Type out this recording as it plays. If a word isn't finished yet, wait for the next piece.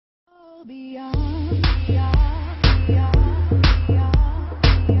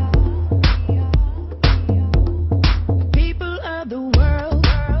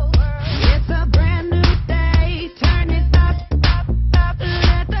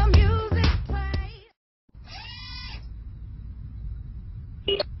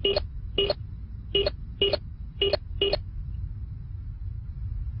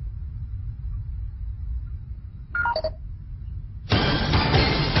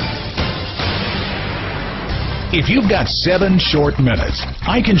If you've got 7 short minutes,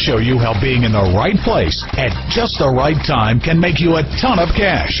 I can show you how being in the right place at just the right time can make you a ton of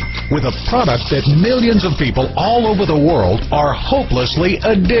cash with a product that millions of people all over the world are hopelessly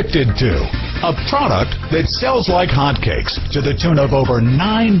addicted to. A product that sells like hotcakes to the tune of over $9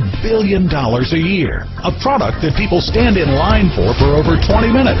 billion a year. A product that people stand in line for over 20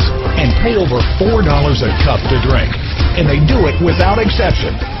 minutes and pay over $4 a cup to drink. And they do it without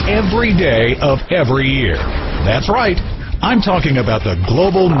exception every day of every year. That's right. I'm talking about the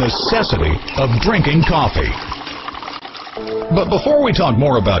global necessity of drinking coffee. But before we talk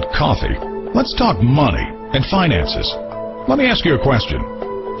more about coffee, let's talk money and finances. Let me ask you a question.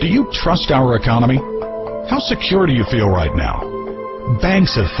 Do you trust our economy? How secure do you feel right now?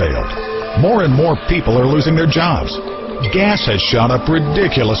 Banks have failed. More and more people are losing their jobs. Gas has shot up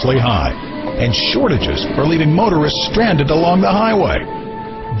ridiculously high. And shortages are leaving motorists stranded along the highway.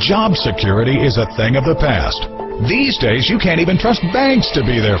 Job security is a thing of the past. These days, you can't even trust banks to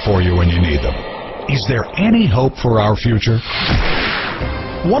be there for you when you need them. Is there any hope for our future?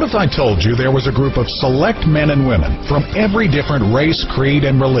 What if I told you there was a group of select men and women from every different race, creed,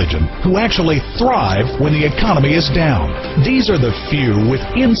 and religion who actually thrive when the economy is down? These are the few with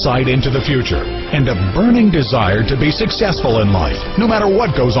insight into the future and a burning desire to be successful in life, no matter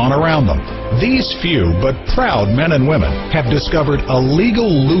what goes on around them. These few but proud men and women have discovered a legal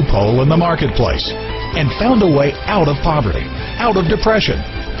loophole in the marketplace and found a way out of poverty, out of depression,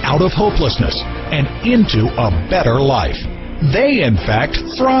 out of hopelessness, and into a better life. They, in fact,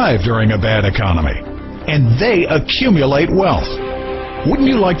 thrive during a bad economy, and they accumulate wealth. Wouldn't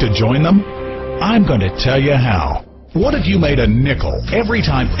you like to join them? I'm going to tell you how. What if you made a nickel every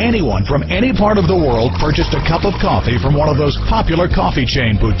time anyone from any part of the world purchased a cup of coffee from one of those popular coffee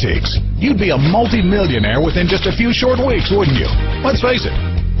chain boutiques? You'd be a multi-millionaire within just a few short weeks, wouldn't you? Let's face it,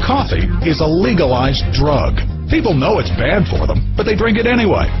 coffee is a legalized drug. People know it's bad for them, but they drink it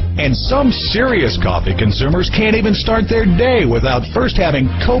anyway. And some serious coffee consumers can't even start their day without first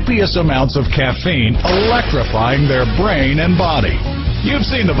having copious amounts of caffeine electrifying their brain and body. You've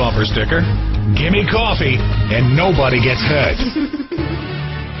seen the bumper sticker. Gimme coffee, and nobody gets hurt.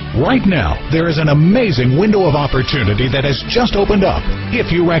 Right now, there is an amazing window of opportunity that has just opened up, if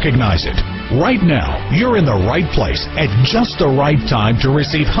you recognize it. Right now, you're in the right place at just the right time to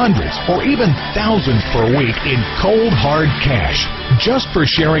receive hundreds or even thousands per week in cold, hard cash, just for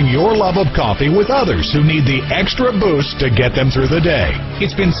sharing your love of coffee with others who need the extra boost to get them through the day.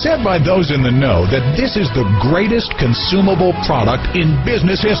 It's been said by those in the know that this is the greatest consumable product in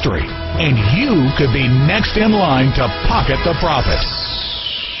business history, and you could be next in line to pocket the profit.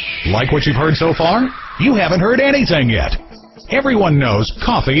 Like what you've heard so far? You haven't heard anything yet. Everyone knows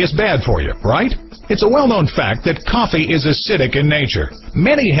coffee is bad for you, right? It's a well-known fact that coffee is acidic in nature.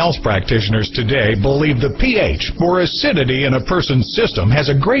 Many health practitioners today believe the pH, or acidity in a person's system, has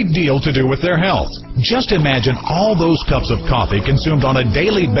a great deal to do with their health. Just imagine all those cups of coffee consumed on a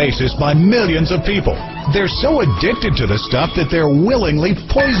daily basis by millions of people. They're so addicted to the stuff that they're willingly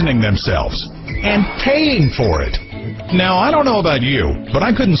poisoning themselves and paying for it. Now, I don't know about you, but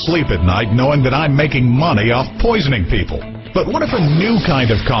I couldn't sleep at night knowing that I'm making money off poisoning people. But what if a new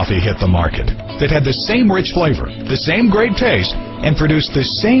kind of coffee hit the market that had the same rich flavor, the same great taste, and produced the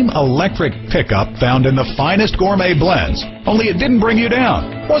same electric pickup found in the finest gourmet blends, only it didn't bring you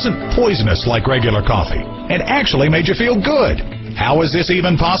down, wasn't poisonous like regular coffee, and actually made you feel good? How is this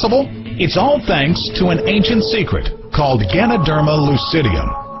even possible? It's all thanks to an ancient secret called Ganoderma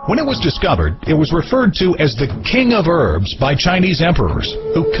lucidium. When it was discovered, it was referred to as the king of herbs by Chinese emperors,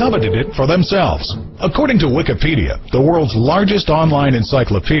 who coveted it for themselves. According to Wikipedia, the world's largest online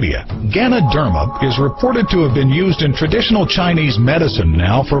encyclopedia, Ganoderma is reported to have been used in traditional Chinese medicine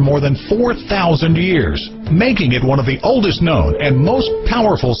now for more than 4,000 years, making it one of the oldest known and most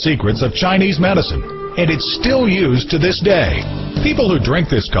powerful secrets of Chinese medicine. And it's still used to this day. People who drink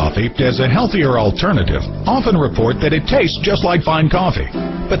this coffee as a healthier alternative often report that it tastes just like fine coffee.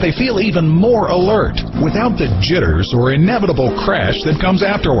 but they feel even more alert without the jitters or inevitable crash that comes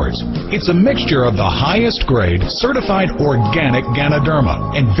afterwards. It's a mixture of the highest grade certified organic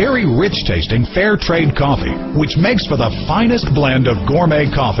Ganoderma and very rich tasting fair trade coffee, which makes for the finest blend of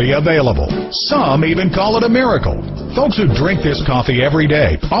gourmet coffee available. Some even call it a miracle. Folks who drink this coffee every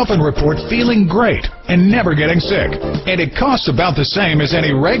day often report feeling great and never getting sick. And it costs about the same as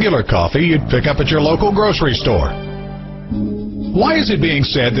any regular coffee you'd pick up at your local grocery store. Why is it being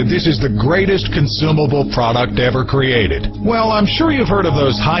said that this is the greatest consumable product ever created? Well, I'm sure you've heard of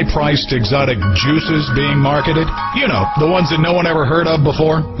those high-priced exotic juices being marketed. You know, the ones that no one ever heard of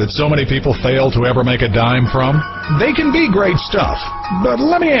before, that so many people fail to ever make a dime from. They can be great stuff, but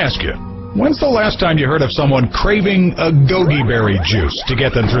let me ask you, when's the last time you heard of someone craving a goji berry juice to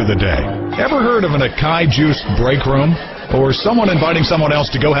get them through the day? Ever heard of an acai juice break room? Or someone inviting someone else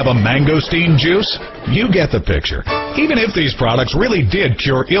to go have a mangosteen juice? You get the picture. Even if these products really did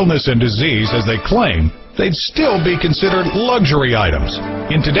cure illness and disease as they claim, they'd still be considered luxury items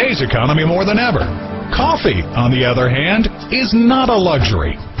in today's economy more than ever. Coffee, on the other hand, is not a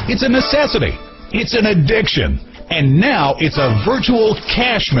luxury. It's a necessity. It's an addiction. And now it's a virtual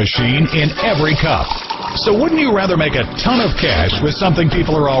cash machine in every cup. So wouldn't you rather make a ton of cash with something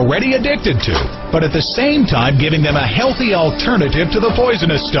people are already addicted to, but at the same time giving them a healthy alternative to the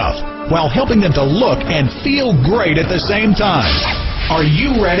poisonous stuff, while helping them to look and feel great at the same time? Are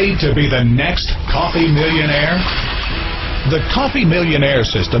you ready to be the next coffee millionaire? The Coffee Millionaire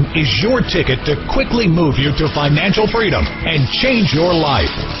System is your ticket to quickly move you to financial freedom and change your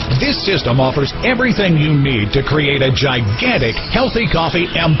life. This system offers everything you need to create a gigantic, healthy coffee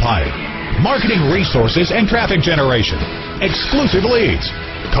empire. Marketing resources and traffic generation, exclusive leads,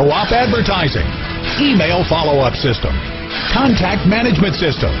 co-op advertising, email follow-up system, contact management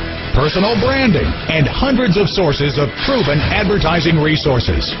system, personal branding, and hundreds of sources of proven advertising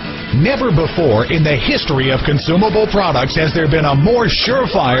resources. Never before in the history of consumable products has there been a more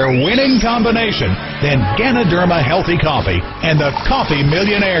surefire winning combination than Ganoderma Healthy Coffee and the Coffee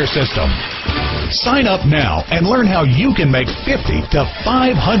Millionaire System. Sign up now and learn how you can make 50 to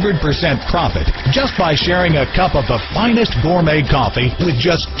 500% profit just by sharing a cup of the finest gourmet coffee with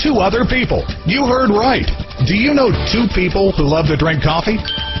just 2 other people. You heard right. Do you know 2 people who love to drink coffee?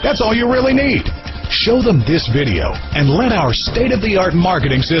 That's all you really need. Show them this video and let our state-of-the-art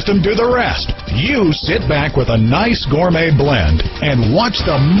marketing system do the rest. You sit back with a nice gourmet blend and watch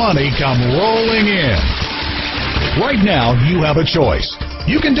the money come rolling in. Right now, you have a choice.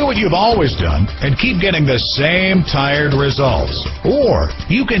 You can do what you've always done and keep getting the same tired results. Or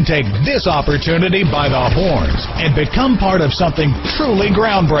you can take this opportunity by the horns and become part of something truly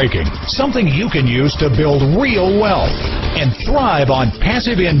groundbreaking, something you can use to build real wealth and thrive on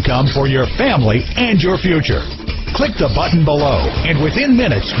passive income for your family and your future. Click the button below, and within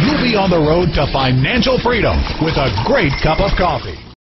minutes, you'll be on the road to financial freedom with a great cup of coffee.